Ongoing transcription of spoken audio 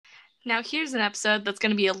Now, here's an episode that's going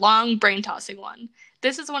to be a long, brain-tossing one.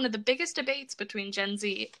 This is one of the biggest debates between Gen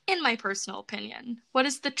Z, in my personal opinion. What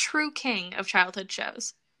is the true king of childhood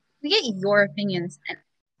shows? We get your opinions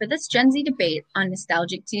for this Gen Z debate on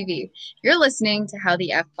Nostalgic TV. You're listening to How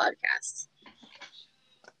the F Podcast.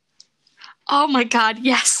 Oh my god,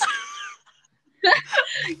 yes! Yay,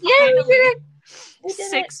 we did it! We did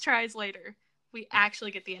 6 tries later, we actually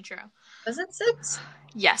get the intro. Was it 6?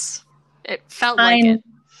 Yes. It felt like it.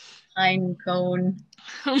 Pine cone.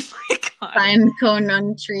 Oh my god. Pine cone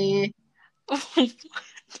on tree.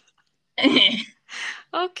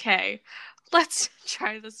 Okay, let's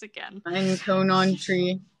try this again. Pine cone on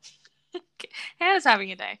tree. Hannah's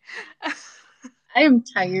having a day. I am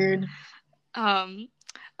tired.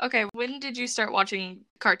 Okay, when did you start watching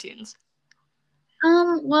cartoons?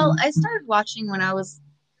 Well, I started watching when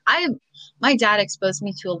my dad exposed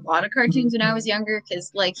me to a lot of cartoons when I was younger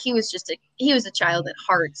because, like, he was a child at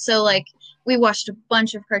heart. So, like, we watched a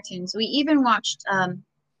bunch of cartoons. We even watched,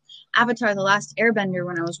 Avatar: The Last Airbender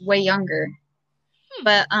when I was way younger.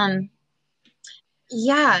 But,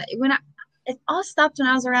 yeah, it all stopped when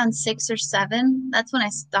I was around 6 or 7. That's when I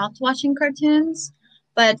stopped watching cartoons.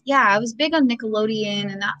 But, yeah, I was big on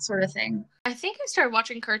Nickelodeon and that sort of thing. I think I started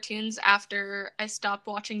watching cartoons after I stopped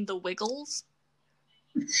watching The Wiggles.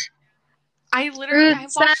 I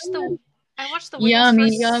watched the Wiggles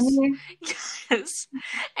Yummy. Yes.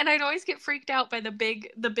 And I'd always get freaked out by the big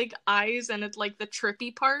eyes and it's like the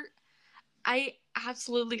trippy part. I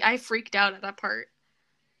freaked out at that part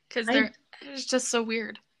because it's just so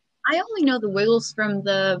weird. I only know the Wiggles from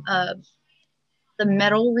the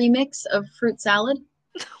metal remix of Fruit Salad.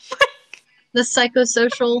 The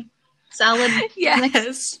psychosocial salad. Yes.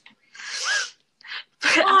 Mix.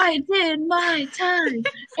 I did my time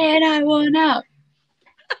and I won out.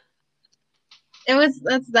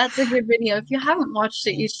 That's a good video. If you haven't watched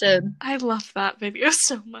it, you should. I love that video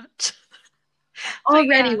so much.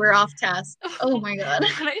 Already we're off task. Oh my god.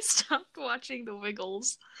 When I stopped watching the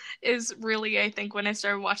Wiggles is really, I think, when I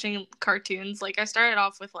started watching cartoons. Like, I started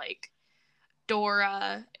off with, like,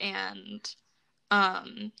 Dora and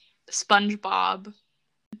SpongeBob.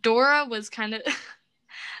 Dora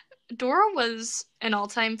was an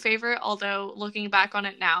all-time favorite, although looking back on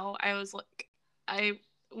it now, it's like that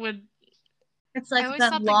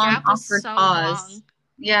long awkward pause. Long.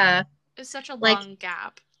 Yeah. It's such a long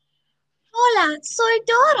gap. Hola, soy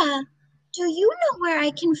Dora. Do you know where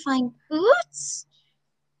I can find boots? ...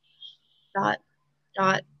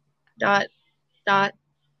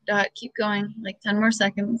 Keep going. Like 10 more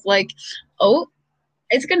seconds. Like, oh,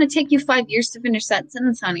 it's going to take you 5 years to finish that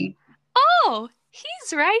sentence, honey. Oh,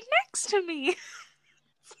 he's right next to me.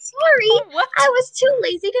 Sorry, what? I was too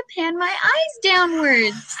lazy to pan my eyes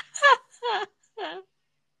downwards.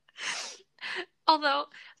 Although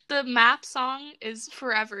the map song is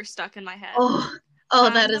forever stuck in my head. Oh,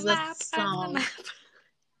 that is a song.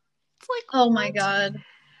 It's like, oh my god.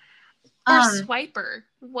 Or Swiper.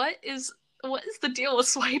 What is the deal with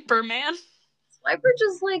Swiper, man? Swiper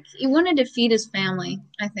just, like, he wanted to feed his family,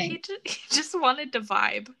 I think. He just wanted to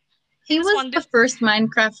vibe. He was the first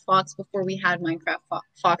Minecraft fox before we had Minecraft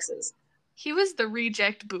foxes. He was the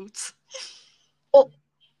reject Boots. Oh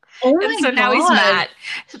my god. And so now he's mad.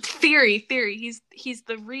 Theory. He's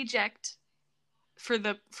the reject for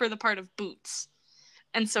the part of Boots.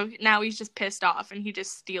 And so now he's just pissed off and he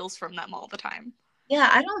just steals from them all the time. Yeah,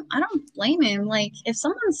 I don't blame him. Like, if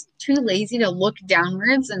someone's too lazy to look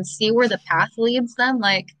downwards and see where the path leads them,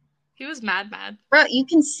 like, he was mad. Bro, you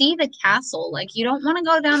can see the castle. Like, you don't want to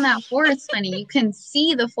go down that forest, honey. You can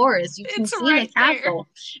see the forest. You can see the castle.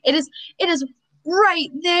 There. It is right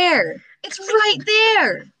there. It's right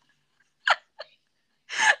there.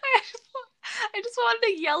 I just wanted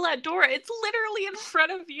to yell at Dora. It's literally in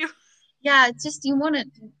front of you. Yeah, it's just you want to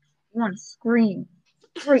scream.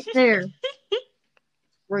 It's right there.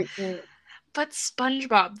 Right there. But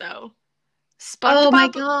SpongeBob, though. SpongeBob, oh my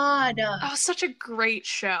god. Oh, such a great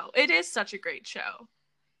show. It is such a great show.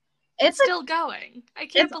 It's still going. I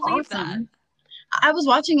can't believe that. I was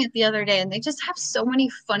watching it the other day and they just have so many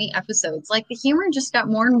funny episodes. Like, the humor just got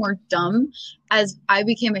more and more dumb as I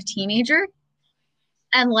became a teenager.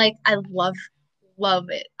 And, like, I love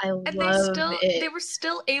it. They were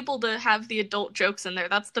still able to have the adult jokes in there.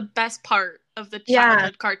 That's the best part of the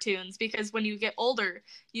childhood cartoons, because when you get older,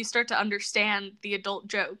 you start to understand the adult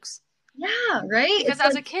jokes. Yeah, right? Because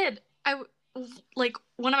as a kid,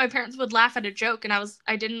 one of my parents would laugh at a joke and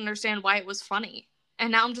I didn't understand why it was funny.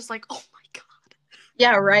 And now I'm just like, oh my god.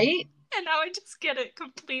 Yeah, right? And now I just get it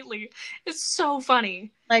completely. It's so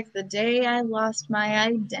funny. Like the day I lost my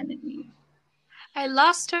identity. I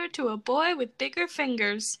lost her to a boy with bigger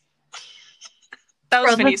fingers. That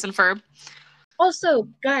was Bro, Phineas and Ferb. also,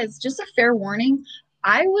 guys, just a fair warning.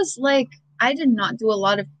 I did not do a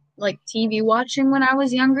lot of like TV watching when I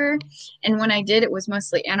was younger, and when I did, it was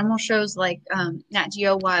mostly animal shows like Nat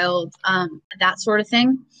Geo Wild, that sort of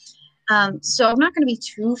thing. So I'm not going to be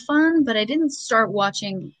too fun, but I didn't start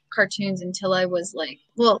watching cartoons until I was like,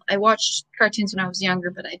 well, I watched cartoons when I was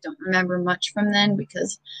younger, but I don't remember much from then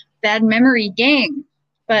because bad memory gang.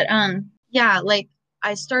 But yeah, like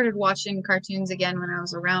I started watching cartoons again when I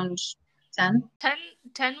was around 10.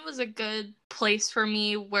 10 was a good place for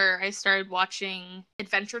me where I started watching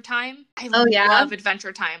Adventure Time. I Oh yeah, love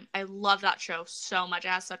Adventure Time. I love that show so much. It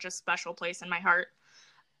has such a special place in my heart.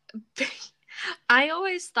 I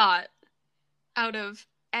always thought out of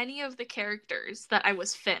any of the characters that I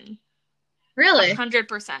was Finn. really?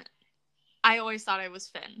 100%. I always thought I was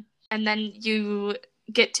Finn. And then you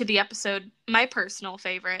get to the episode, my personal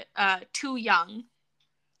favorite, Too Young.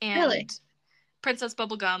 And Really? Princess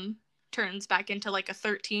Bubblegum turns back into like a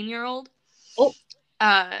 13-year-old. Oh.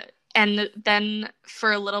 And then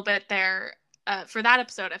for a little bit there, for that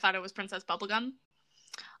episode, I thought it was Princess Bubblegum.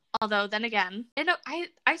 Although then again,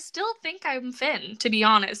 I still think I'm Finn, to be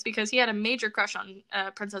honest, because he had a major crush on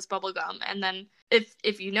Princess Bubblegum. And then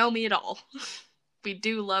if you know me at all, we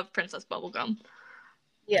do love Princess Bubblegum.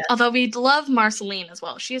 Yeah. Although we love Marceline as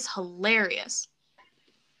well. She is hilarious.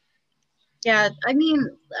 Yeah, I mean,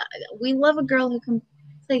 we love a girl who can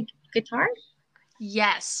play guitar.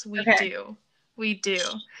 Yes, we Okay. do. We do.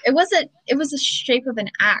 It was a shape of an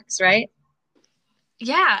axe, right?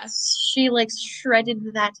 Yeah. She like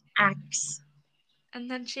shredded that axe. And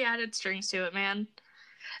then she added strings to it, man.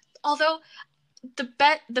 Although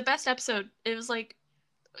the best episode, it was like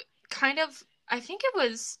kind of, I think it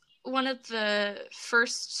was one of the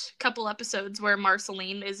first couple episodes where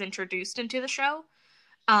Marceline is introduced into the show.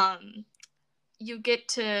 You get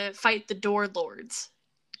to fight the Door Lords.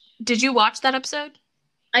 Did you watch that episode?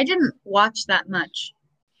 I didn't watch that much.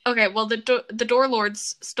 Okay, well, the Door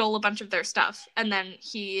Lords stole a bunch of their stuff, and then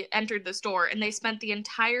he entered the store, and they spent the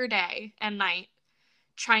entire day and night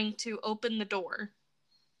trying to open the door.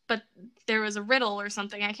 But there was a riddle or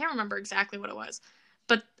something. I can't remember exactly what it was.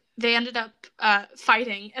 But they ended up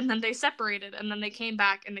fighting, and then they separated, and then they came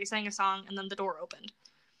back, and they sang a song, and then the door opened.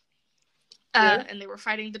 And they were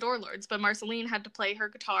fighting the Door Lords, but Marceline had to play her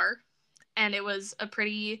guitar, and it was a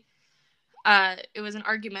pretty... it was an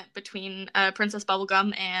argument between Princess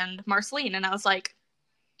Bubblegum and Marceline, and I was like,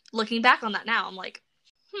 looking back on that now, I'm like,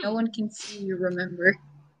 No one can see you remember.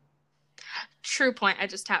 True point. I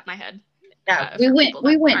just tapped my head. Yeah,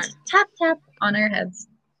 we went tap tap on our heads.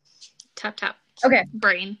 Tap tap. Okay.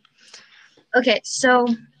 Brain. Okay, so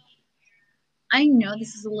I know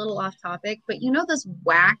this is a little off topic, but you know those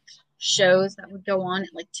whack shows that would go on at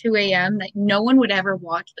like 2 a.m. that no one would ever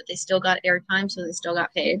watch, but they still got airtime, so they still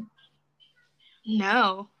got paid?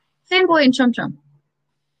 No. Fanboy and Chum Chum.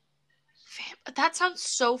 That sounds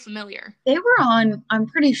so familiar. They were on, I'm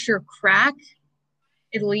pretty sure, crack,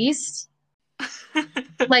 at least.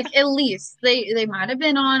 Like, at least. They might have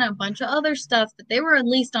been on a bunch of other stuff, but they were at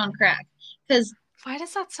least on crack. Because why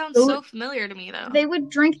does that sound so familiar to me, though? They would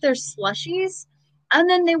drink their slushies, and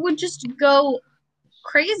then they would just go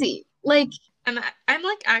crazy. Like, and I'm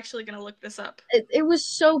like actually gonna look this up. It was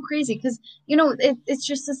so crazy because it's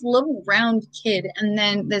just this little round kid and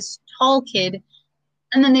then this tall kid,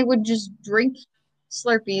 and then they would just drink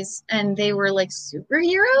Slurpees, and they were like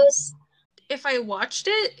superheroes. If I watched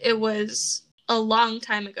it, it was a long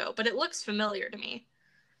time ago, but it looks familiar to me.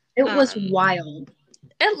 It was wild.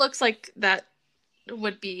 It looks like that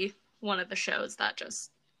would be one of the shows that just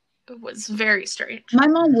was very strange. My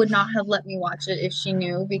mom would not have let me watch it if she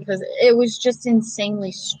knew, because it was just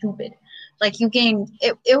insanely stupid. Like, you gained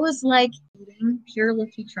it was like eating pure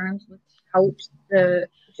Lucky Charms without the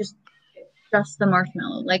just the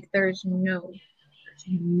marshmallow. Like, there's no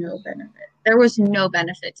benefit. There was no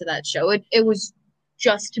benefit to that show. It was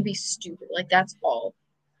just to be stupid. Like, that's all.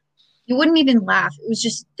 You wouldn't even laugh. It was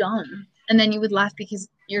just dumb. And then you would laugh because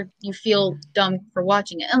you feel dumb for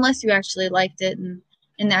watching it, unless you actually liked it. And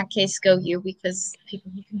in that case, go you, because people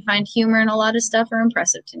who can find humor in a lot of stuff are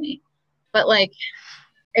impressive to me. But like,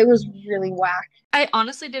 it was really whack. I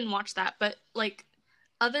honestly didn't watch that, but like,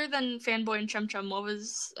 other than Fanboy and Chum Chum, what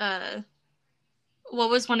was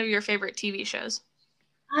one of your favorite TV shows?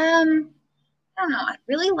 I don't know. I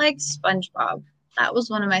really liked SpongeBob. That was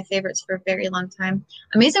one of my favorites for a very long time.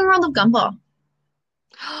 Amazing World of Gumball.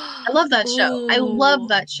 I love that show. I love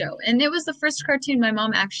that show. And it was the first cartoon my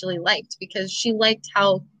mom actually liked, because she liked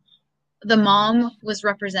how the mom was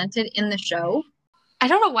represented in the show. I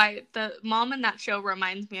don't know why the mom in that show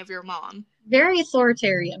reminds me of your mom. Very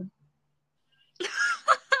authoritarian.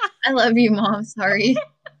 I love you, Mom. Sorry.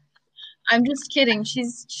 I'm just kidding.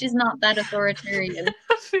 She's not that authoritarian.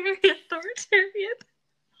 Very authoritarian.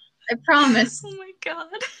 I promise. Oh my god.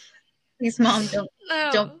 Please, Mom,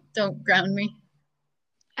 No. don't ground me.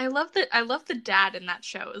 I love the dad in that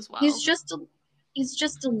show as well. He's just a he's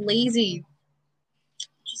just a lazy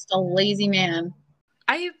man.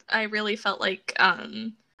 I really felt like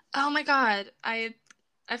oh my god, I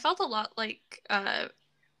felt a lot like I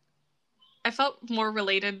felt more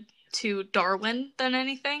related to Darwin than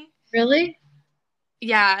anything. Really?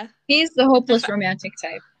 Yeah. He's the hopeless romantic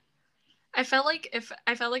type. I felt like if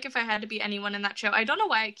I had to be anyone in that show, I don't know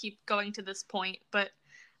why I keep going to this point, but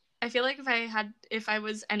I feel like if I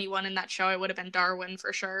was anyone in that show, I would have been Darwin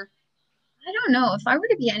for sure. I don't know. If I were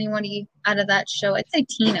to be anybody out of that show, I'd say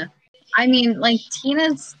Tina. I mean, like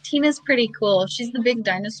Tina's pretty cool. She's the big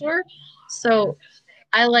dinosaur, so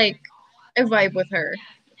I vibe with her.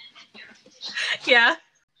 Yeah.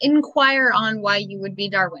 Inquire on why you would be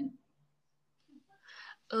Darwin.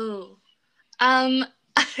 Oh. I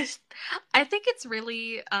think it's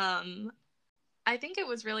really I think it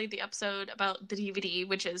was really the episode about the DVD,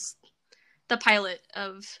 which is the pilot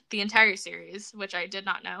of the entire series, which I did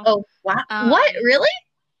not know. Oh, wow. What? Really?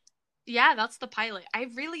 Yeah, that's the pilot. I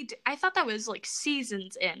thought that was like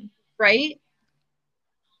seasons in. Right?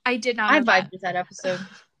 I did not know I vibed with that episode.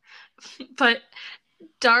 But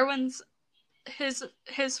Darwin's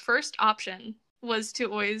his first option was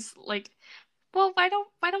to always like, well, why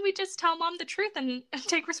don't we just tell Mom the truth and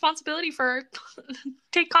take responsibility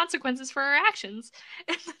take consequences for our actions?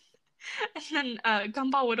 And then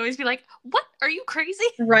Gumball would always be like, "What? Are you crazy?"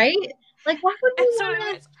 Right? Like, why would we So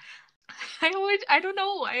want to? I don't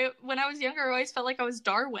know. When I was younger, I always felt like I was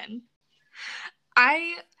Darwin.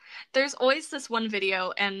 There's always this one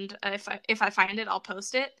video, and if I find it, I'll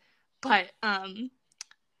post it. But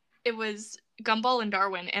it was Gumball and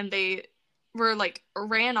Darwin, and they were like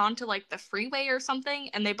ran onto like the freeway or something,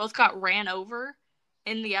 and they both got ran over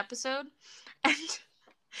in the episode,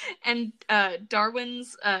 and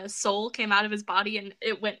Darwin's soul came out of his body and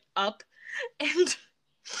it went up, and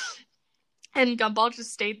Gumball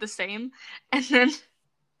just stayed the same, and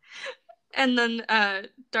then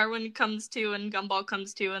Darwin comes to and Gumball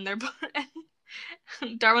comes to, and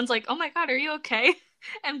and Darwin's like, "Oh my god, are you okay?"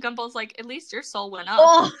 And Gumball's like, "At least your soul went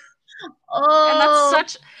up."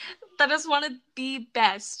 And that is one of the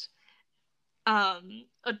best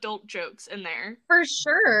adult jokes in there. For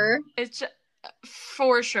sure. It's just,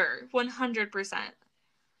 for sure, 100%.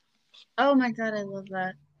 Oh my god, I love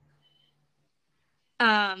that.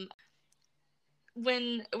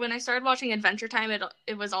 When I started watching Adventure Time,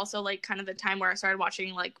 it was also like kind of the time where I started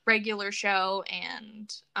watching like regular show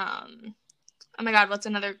and oh my god, what's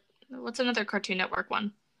another Cartoon Network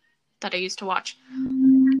one that I used to watch?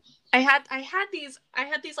 I had these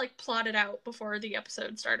like plotted out before the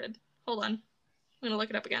episode started. Hold on. I'm gonna look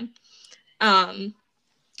it up again.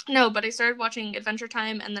 No, but I started watching Adventure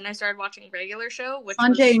Time and then I started watching regular show, which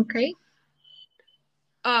Sanjay and Craig?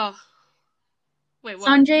 Oh. Wait, what?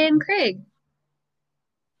 Sanjay and Craig.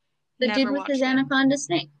 The dude with his anaconda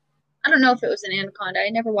snake. I don't know if it was an anaconda. I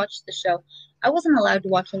never watched the show. I wasn't allowed to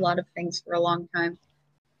watch a lot of things for a long time.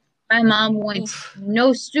 My mom went, Oof.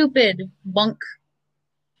 No stupid, bunk.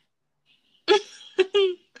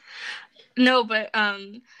 No, but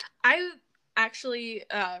I actually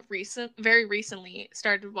very recently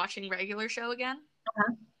started watching regular show again.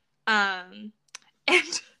 And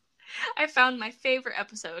I found my favorite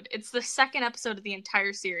episode. It's the second episode of the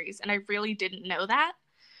entire series, and I really didn't know that.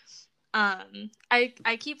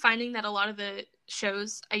 I keep finding that a lot of the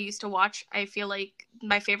shows I used to watch, I feel like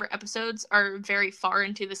my favorite episodes are very far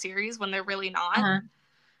into the series when they're really not.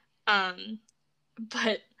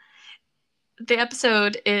 But the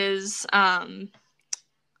episode is oh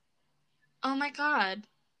my god,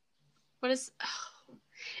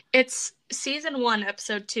 it's season 1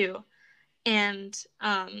 episode 2, and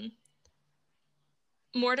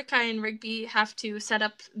Mordecai and Rigby have to set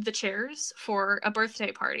up the chairs for a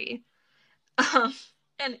birthday party.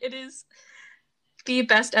 And it is the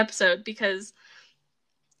best episode because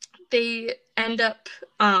they end up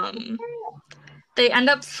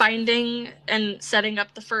finding and setting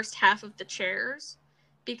up the first half of the chairs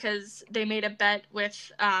because they made a bet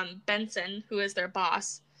with Benson, who is their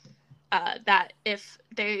boss, that if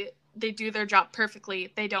they do their job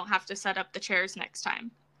perfectly, they don't have to set up the chairs next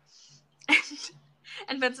time.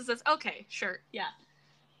 And Benson says, "Okay, sure, yeah."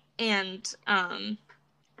 And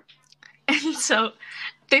so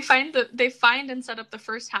they find and set up the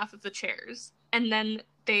first half of the chairs, and then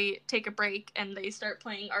they take a break and they start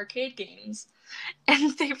playing arcade games,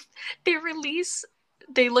 and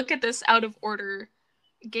they look at this out of order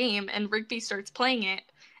game, and Rigby starts playing it,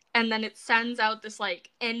 and then it sends out this like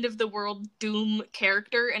end of the world doom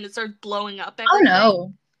character, and it starts blowing up everything. Oh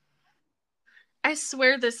no! I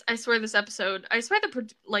swear this episode. I swear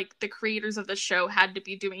the creators of the show had to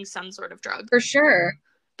be doing some sort of drug. For sure.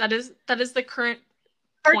 That is the current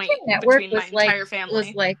Cartoon point Network between my entire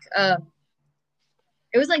family.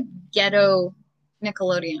 It was like ghetto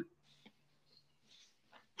Nickelodeon.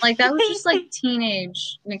 Like that was just like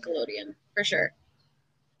teenage Nickelodeon for sure.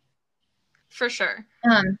 For sure.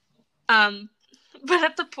 But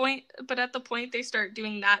at the point they start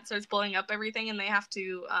doing that, starts blowing up everything, and they have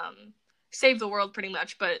to save the world pretty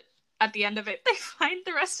much. But at the end of it, they find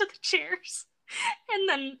the rest of the chairs, and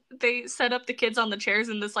then they set up the kids on the chairs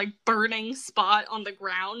in this like burning spot on the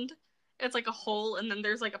ground. It's like a hole, and then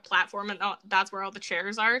there's like a platform, and that's where all the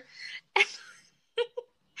chairs are.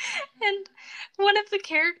 And one of the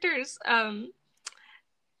characters,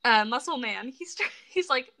 Muscle Man, he's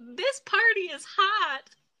like, this party is hot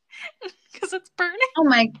because it's burning. Oh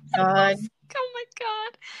my god! Oh my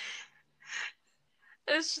god!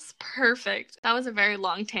 It's just perfect. That was a very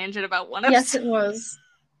long tangent about one episode. Yes, it was.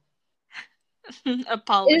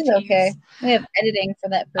 Apologies. It is okay. We have editing for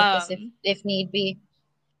that purpose if need be.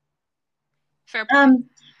 Fair point.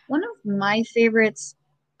 One of my favorites,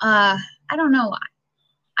 I don't know.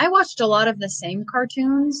 I watched a lot of the same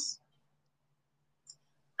cartoons.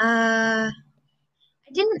 I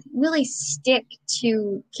didn't really stick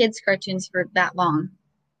to kids' cartoons for that long.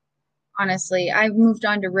 Honestly, I moved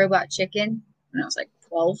on to Robot Chicken when I was like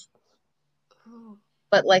 12. Ooh.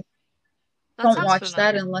 But like, don't watch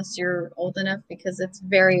familiar. that unless you're old enough because it's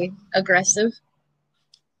very aggressive.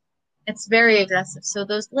 It's very aggressive. So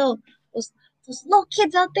those little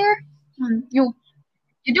kids out there, you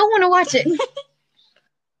don't want to watch it.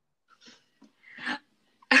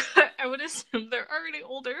 I would assume they're already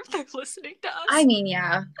older if they're listening to us. I mean,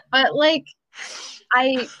 yeah, but like,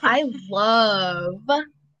 I love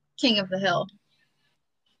King of the Hill.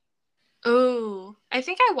 Oh, I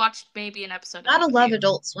think I watched maybe an episode. Gotta love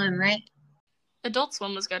Adult Swim, right? Adult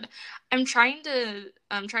Swim was good. I'm trying to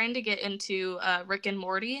get into Rick and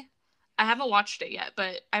Morty. I haven't watched it yet,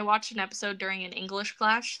 but I watched an episode during an English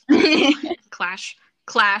class, and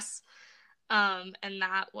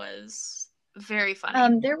that was very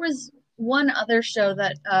funny. There was one other show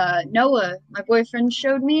that Noah, my boyfriend,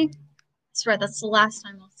 showed me. That's right. That's the last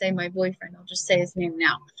time I'll say my boyfriend. I'll just say his name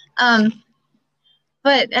now.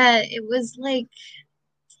 But it was like,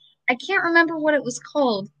 I can't remember what it was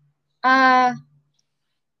called.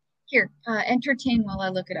 Here, entertain while I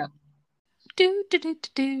look it up. Thank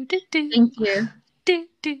you.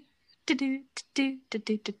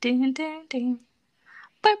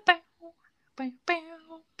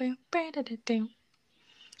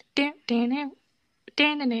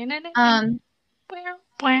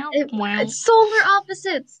 It's Solar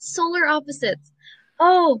Opposites.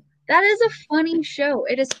 Oh, that is a funny show.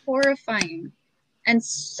 It is horrifying and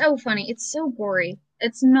so funny. It's so gory.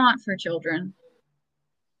 It's not for children.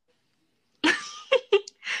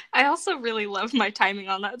 I also really love my timing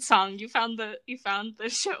on that song. You found the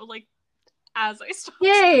show like as I started.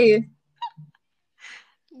 Yay!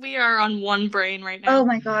 We are on one brain right now. Oh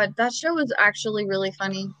my god, that show is actually really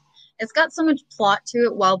funny. It's got so much plot to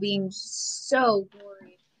it while being so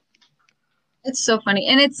gory. It's so funny,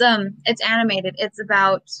 and it's animated. It's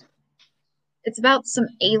about some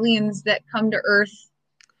aliens that come to Earth,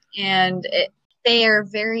 and they are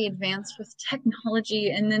very advanced with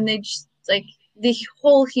technology, and then they just like the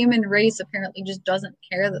whole human race apparently just doesn't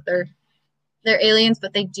care that they're aliens,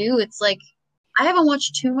 but they do. It's like, I haven't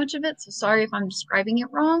watched too much of it, so sorry if I'm describing it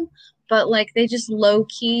wrong, but like they just low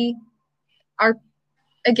key are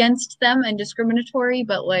against them and discriminatory,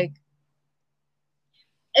 but like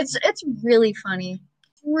it's really funny.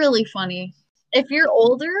 Really funny. If you're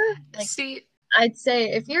older, like, see, I'd say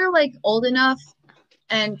if you're like old enough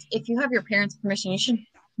and if you have your parents' permission, you should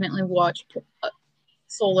definitely watch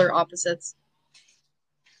Solar Opposites.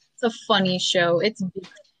 It's a funny show. It's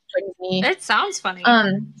funny. It sounds funny.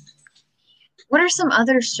 What are some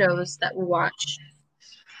other shows that we watch?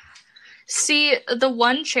 See, the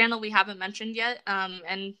one channel we haven't mentioned yet,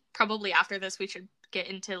 and probably after this we should get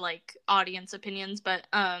into like audience opinions, but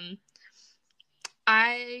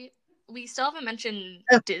we still haven't mentioned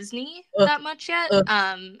Disney that much yet.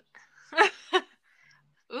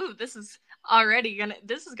 Ooh, this is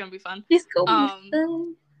gonna be fun. Please go with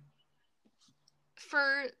them.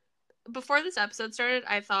 Before this episode started,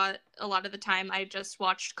 I thought a lot of the time I just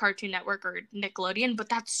watched Cartoon Network or Nickelodeon, but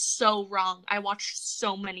that's so wrong. I watched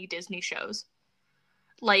so many Disney shows.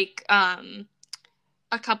 Like, a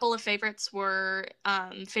couple of favorites were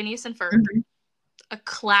Phineas and Ferb. a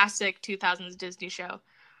classic 2000s Disney show.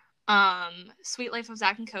 Sweet Life of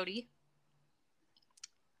Zack and Cody.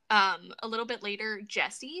 A little bit later,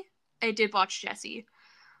 Jessie. I did watch Jessie.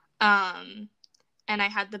 And I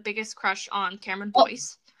had the biggest crush on Cameron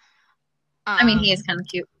Boyce. I mean, he is kind of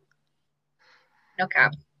cute. No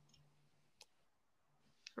cap.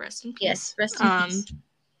 Rest in peace. Yes, rest in peace.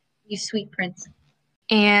 You sweet prince.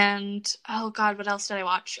 And, oh God, what else did I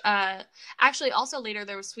watch? Actually, also later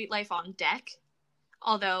there was Sweet Life on Deck.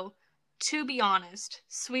 Although, to be honest,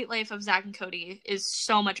 Sweet Life of Zack and Cody is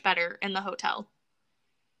so much better in the hotel.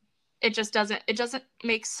 It doesn't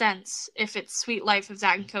make sense if it's Sweet Life of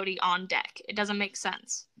Zack and Cody on deck. It doesn't make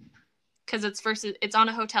sense. Because it's on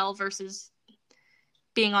a hotel versus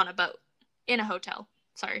being on a boat. In a hotel.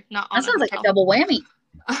 Sorry, not on a hotel. That sounds like a double whammy.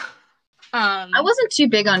 I wasn't too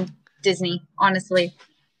big on Disney, honestly.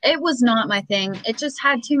 It was not my thing. It just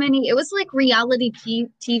had too many. It was like reality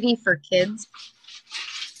TV for kids.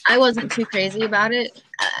 I wasn't too crazy about it.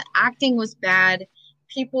 Acting was bad.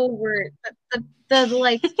 People were the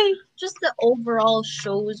like just the overall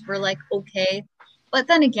shows were like okay, but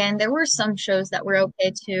then again, there were some shows that were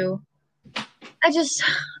okay too.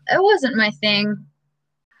 It wasn't my thing.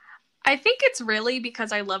 I think it's really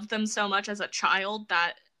because I loved them so much as a child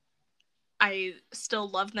that I still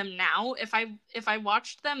love them now. If I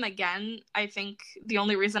watched them again, I think the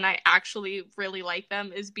only reason I actually really like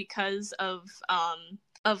them is because of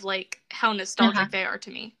like how nostalgic they are to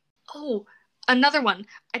me. Oh, another one.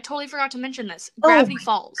 I totally forgot to mention this. Gravity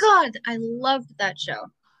Falls. God, I loved that show.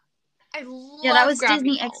 That was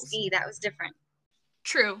Disney XD. That was different.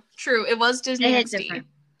 True. It was Disney XD. Different.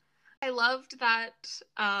 I loved that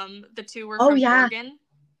the two were from Oregon.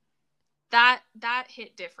 That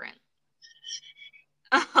hit different.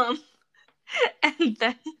 And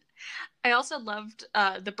then I also loved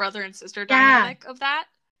the brother and sister dynamic of that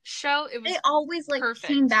show. They always like perfect.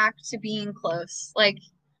 Came back to being close. Like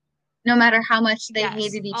no matter how much they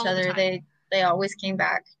hated each other, they always came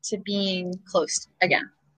back to being close again.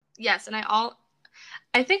 Yes, and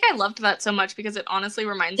I think I loved that so much because it honestly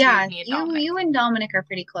reminds me of me and Dominic. You and Dominic are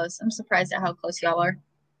pretty close. I'm surprised at how close y'all are.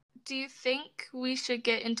 Do you think we should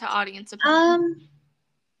get into audience opinion?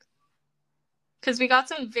 Because we got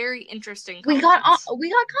some very interesting comments. We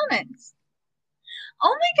got comments.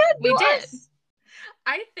 Oh my God, we did.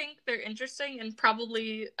 I think they're interesting and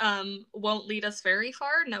probably won't lead us very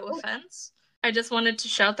far. No offense. I just wanted to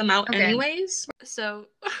shout them out anyways. So,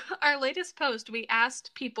 our latest post, we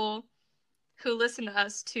asked people who listen to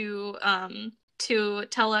us to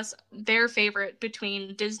tell us their favorite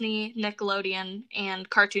between Disney, Nickelodeon, and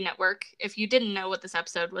Cartoon Network. If you didn't know what this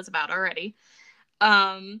episode was about already.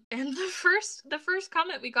 And the first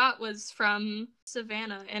comment we got was from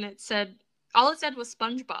Savannah, and all it said was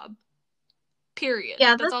SpongeBob. Period.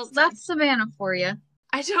 Yeah, that's Savannah for you.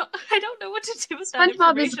 I don't know what to do with that.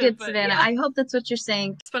 SpongeBob is good, Savannah. Yeah. I hope that's what you're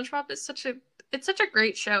saying. SpongeBob is such a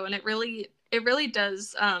great show, and it really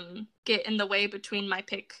does get in the way between my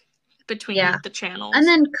pick between the channels. And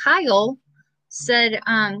then Kyle said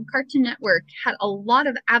Cartoon Network had a lot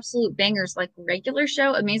of absolute bangers like Regular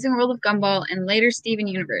Show, Amazing World of Gumball, and later Steven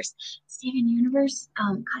Universe. Steven Universe,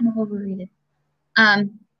 kind of overrated. I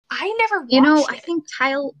never watched it. I think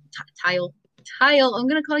Tile, I'm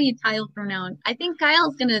gonna call you Tile from now on. I think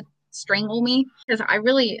Kyle's gonna strangle me because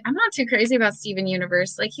I'm not too crazy about Steven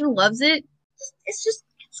Universe. Like he loves it. It's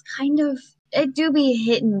kind of, it do be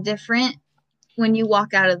hitting different when you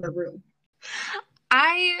walk out of the room.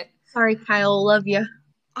 Sorry, Kyle, love you.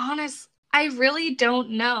 Honest, I really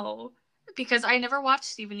don't know because I never watched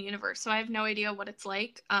Steven Universe, so I have no idea what it's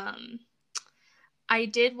like. I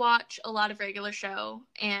did watch a lot of Regular Show,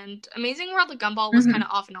 and Amazing World of Gumball was kind of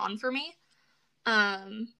off and on for me.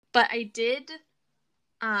 But I did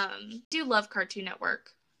do love Cartoon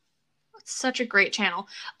Network. It's such a great channel.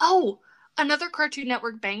 Oh, another Cartoon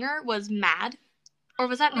Network banger was Mad, or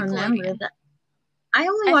was that Nickelodeon? I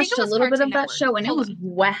only watched a little bit of that show, and it was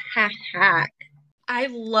whack. I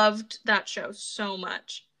loved that show so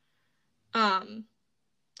much.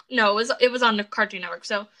 No, it was on the Cartoon Network.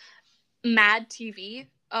 So, Mad TV.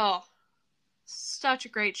 Oh, such a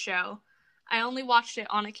great show. I only watched it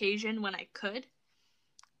on occasion when I could,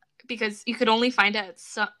 because you could only find it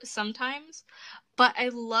sometimes. But I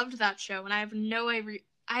loved that show, and I have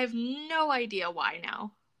no idea why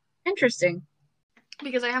now. Interesting.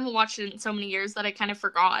 Because I haven't watched it in so many years that I kind of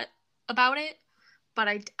forgot about it. But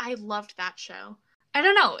I loved that show. I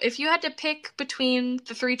don't know. If you had to pick between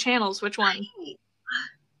the three channels, which one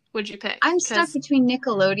would you pick? I'm stuck between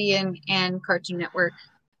Nickelodeon and Cartoon Network.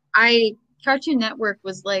 Cartoon Network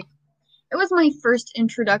was like, it was my first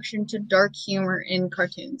introduction to dark humor in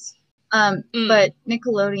cartoons. But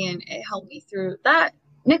Nickelodeon, it helped me through that.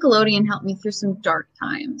 Nickelodeon helped me through some dark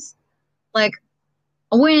times. Like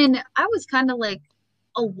when I was kind of like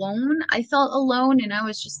alone, I felt alone and I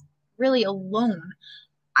was just really alone.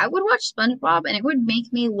 I would watch SpongeBob and it would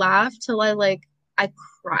make me laugh till I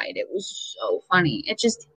cried. It was so funny. It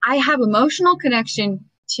just I have emotional connection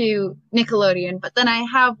to Nickelodeon, but then I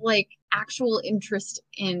have like actual interest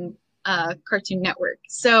in Cartoon Network.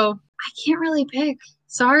 So I can't really pick.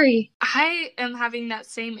 Sorry. I am having that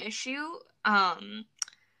same issue,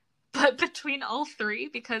 but between all three,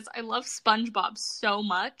 because I love SpongeBob so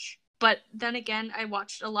much. But then again, I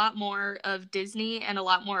watched a lot more of Disney and a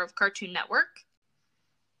lot more of Cartoon Network.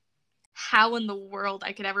 How in the world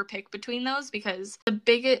I could ever pick between those, because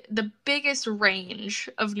the biggest range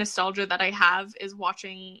of nostalgia that I have is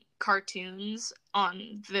watching cartoons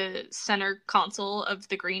on the center console of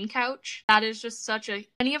the green couch. That is just such a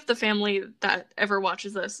any of the family that ever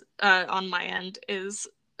watches this on my end is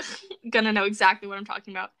gonna know exactly what I'm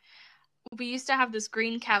talking about. We used to have this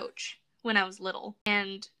green couch when I was little,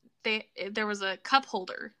 and there was a cup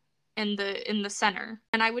holder in the center,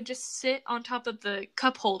 and I would just sit on top of the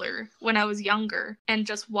cup holder when I was younger and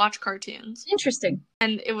just watch cartoons. Interesting.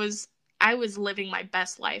 And I was living my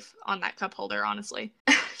best life on that cup holder, honestly.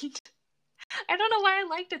 I don't know why I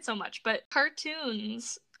liked it so much, but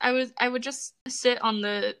cartoons, I would just sit on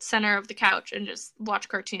the center of the couch and just watch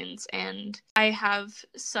cartoons, and I have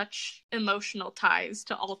such emotional ties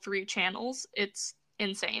to all three channels. It's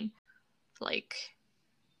insane. Like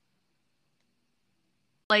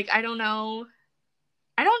I don't know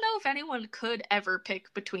if anyone could ever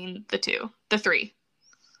pick between the three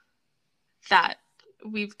that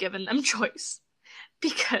we've given them choice,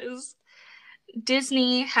 because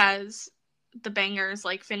Disney has the bangers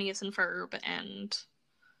like Phineas and Ferb and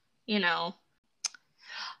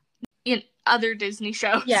other Disney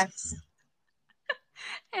shows. Yes.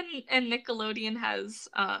 and Nickelodeon has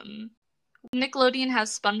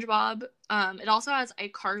SpongeBob. It also has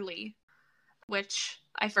iCarly, which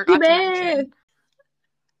I forgot to mention.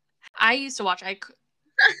 I used to watch Gibby!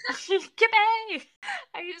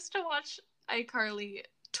 I used to watch iCarly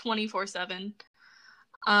 24/7.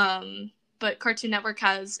 But Cartoon Network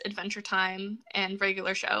has Adventure Time and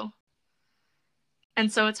regular show.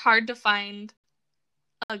 And so it's hard to find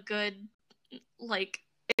a good,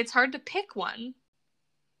 it's hard to pick one.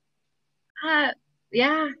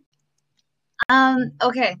 Yeah.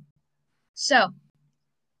 Okay. So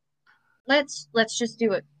let's just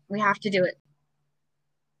do it. We have to do it.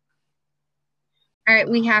 All right,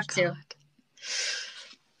 we have to.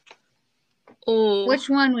 Oh. Which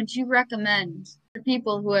one would you recommend for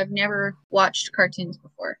people who have never watched cartoons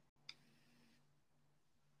before?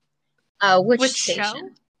 Which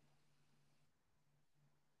station?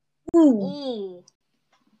 Show? Ooh.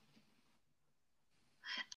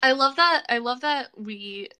 I love that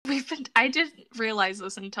we've been I didn't realize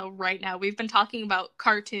this until right now. We've been talking about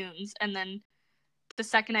cartoons, and then the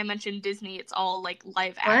second I mentioned Disney, it's all like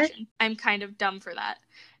live action. What? I'm kind of dumb for that.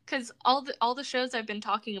 Because all the shows I've been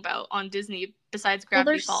talking about on Disney, besides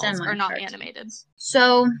Gravity Falls, are not animated.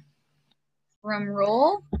 So, drum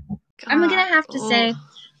roll. I'm gonna have to say,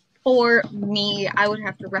 for me, I would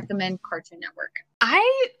have to recommend Cartoon Network.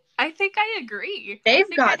 I think I agree. They've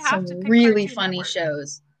got some really funny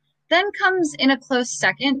shows. Then comes in a close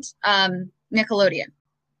second, Nickelodeon.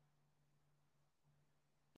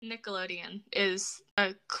 Nickelodeon is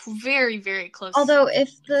a very, very close. Although, if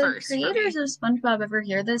the creators of SpongeBob ever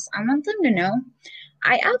hear this, I want them to know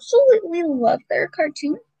I absolutely love their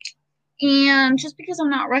cartoon. And just because I'm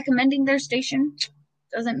not recommending their station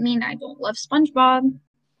doesn't mean I don't love SpongeBob.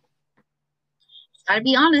 Just gotta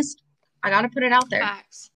be honest. I gotta put it out there.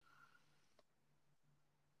 Facts.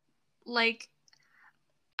 Like,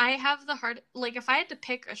 I have the hard, like, if I had to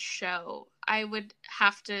pick a show, I would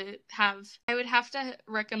have to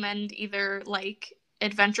recommend either like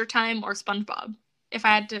Adventure Time or SpongeBob. If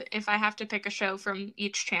I have to pick a show from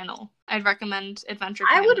each channel, I'd recommend Adventure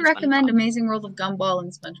Time. I would recommend Amazing World of Gumball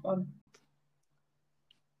and SpongeBob.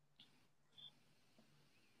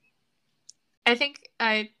 I think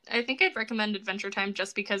I'd recommend Adventure Time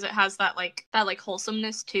just because it has that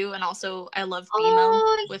wholesomeness too, and also I love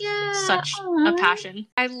BMO with such a passion.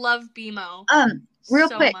 I love BMO. Real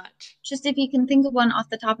quick, just if you can think of one off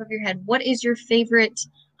the top of your head, what is your favorite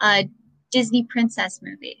Disney princess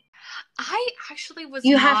movie? I actually was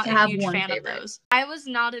not a huge fan of those. I was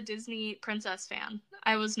not a Disney princess fan.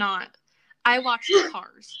 I was not. I watched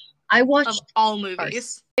Cars. I watched of all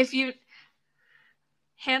movies. Cars.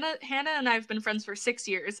 Hannah and I have been friends for 6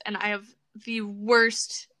 years, and I have the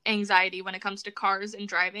worst anxiety when it comes to cars and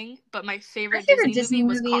driving, but my My favorite favorite Disney Disney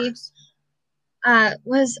movie was movie Cars.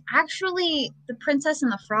 was actually The Princess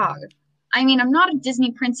and the Frog. I mean, I'm not a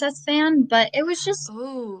Disney princess fan, but it was just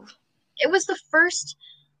Ooh. it was the first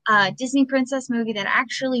Disney princess movie that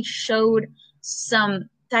actually showed some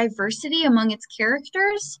diversity among its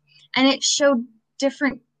characters, and it showed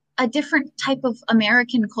different type of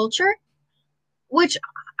American culture, which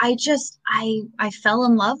I fell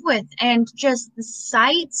in love with. And just the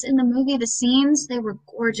sights in the movie, the scenes, they were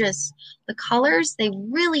gorgeous. The colors, they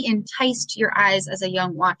really enticed your eyes as a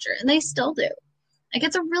young watcher, and they still do. Like,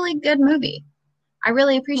 it's a really good movie. I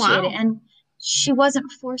really appreciate it. Wow. And she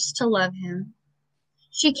wasn't forced to love him.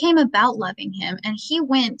 She came about loving him, and he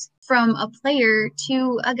went from a player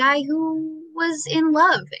to a guy who was in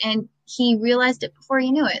love, and he realized it before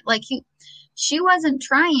he knew it. She wasn't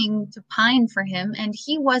trying to pine for him, and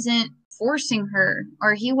he wasn't forcing her,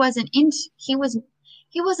 or he wasn't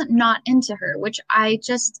not into her, which I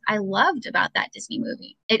loved about that Disney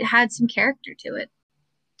movie. It had some character to it.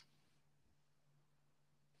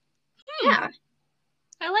 Hmm. Yeah.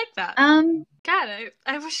 I like that. God,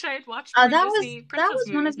 I wish I had watched more Disney princess that was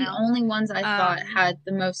one of movies the now. only ones I thought had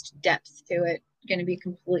the most depth to it, gonna be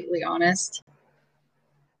completely honest.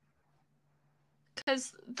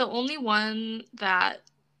 Because the only one that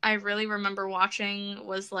I really remember watching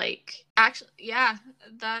was actually, yeah,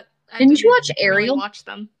 that I Didn't you watch really Ariel? watch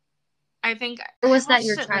them. I think Or was I that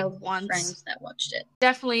your watched it childhood once. friends that watched it?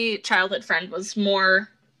 Definitely, childhood friend was more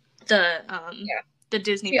the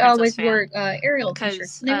Disney She princess always fan. wore Ariel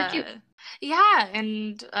t-shirts. They were cute. Yeah,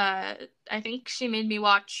 and I think she made me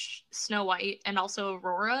watch Snow White and also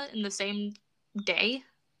Aurora in the same day.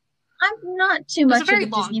 I'm not too much of a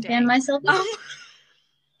Disney fan myself.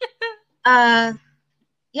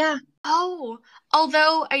 Yeah. Oh,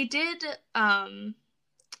 although I did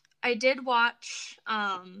watch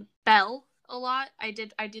Belle a lot. I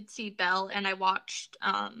did see Belle, and I watched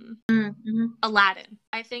Aladdin.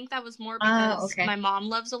 I think that was more because my mom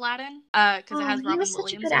loves Aladdin because it has Robin Williams. He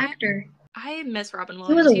was such a good actor. I miss Robin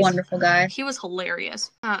Williams. He was a wonderful guy. He was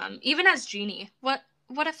hilarious. Even as Genie. What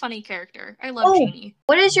a funny character. I love Genie.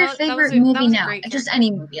 What is your favorite movie now? Just any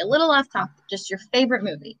movie. A little off topic. Just your favorite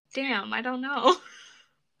movie. Damn, I don't know.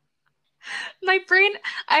 My brain,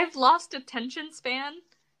 I've lost attention span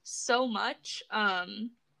so much.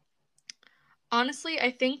 Honestly,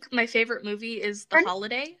 I think my favorite movie is The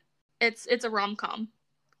Holiday. It's a rom-com.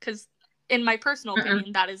 Because in my personal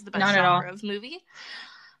opinion, that is the best genre of movie.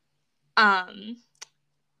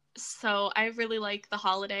 So I really like The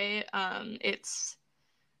Holiday.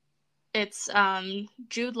 It's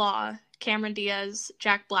Jude Law, Cameron Diaz,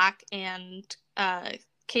 Jack Black, and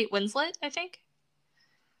Kate Winslet, I think.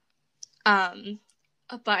 But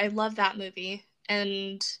I love that movie,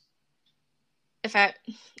 and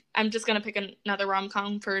I'm just gonna pick another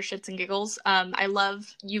rom-com for shits and giggles. I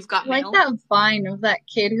love You've Got Mail. Like that vine of that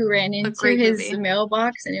kid who ran into his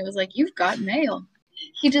mailbox, and it was like, "You've got mail."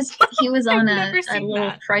 He was on a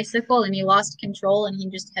little tricycle, and he lost control, and he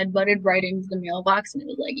just headbutted right into the mailbox, and it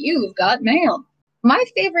was like, "You've got mail." My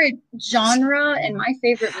favorite genre and my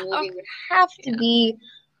favorite movie would have to be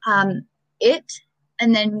It,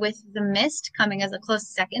 and then with The Mist coming as a close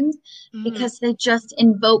second, because they just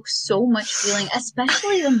invoke so much feeling,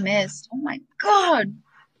 especially The Mist. Oh my god.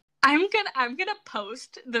 I'm gonna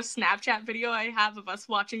post the Snapchat video I have of us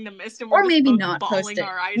watching The Mist, and we're maybe not post it.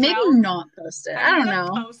 Maybe not post it. I don't know.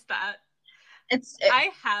 Post that.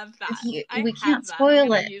 I have that. We can't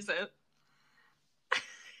spoil it. Use it.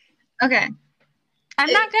 Okay.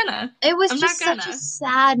 I'm not gonna. It was just such a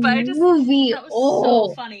sad movie. That was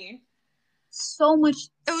so funny. So much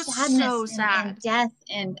sadness so sad. And death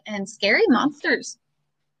and scary monsters.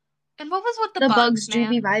 And what was with the bugs, do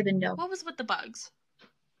be vibing though. What was with the bugs?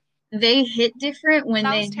 They hit different when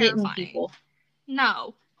they hit people.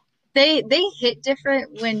 No. They hit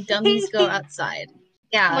different when dummies go outside.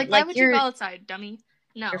 Yeah. Like why would you go outside, dummy?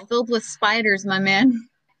 No. You're filled with spiders, my man.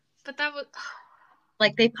 But that was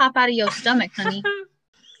like they pop out of your stomach, honey.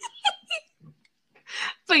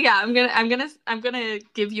 But yeah, I'm gonna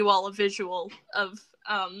give you all a visual of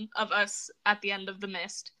us at the end of The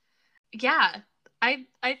Mist. Yeah, I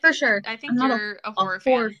for sure. I think you're a horror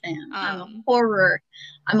fan. I'm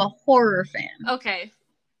a horror fan. Okay.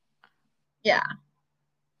 Yeah.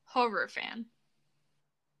 Horror fan.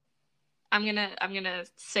 I'm gonna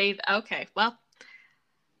say okay. Well.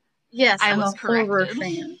 Yes, I'm a horror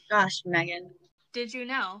fan. Gosh, Megan. Did you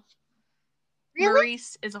know? Really?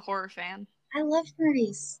 Maurice is a horror fan. I love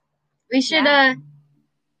Maurice. We should And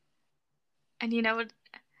you know what?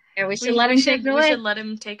 Yeah, we should let him take it away. We should let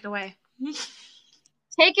him take it away.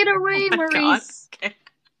 Take it away, Maurice. Okay.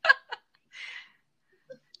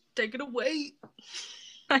 Take it away.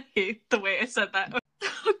 I hate the way I said that.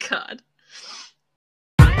 Oh, God.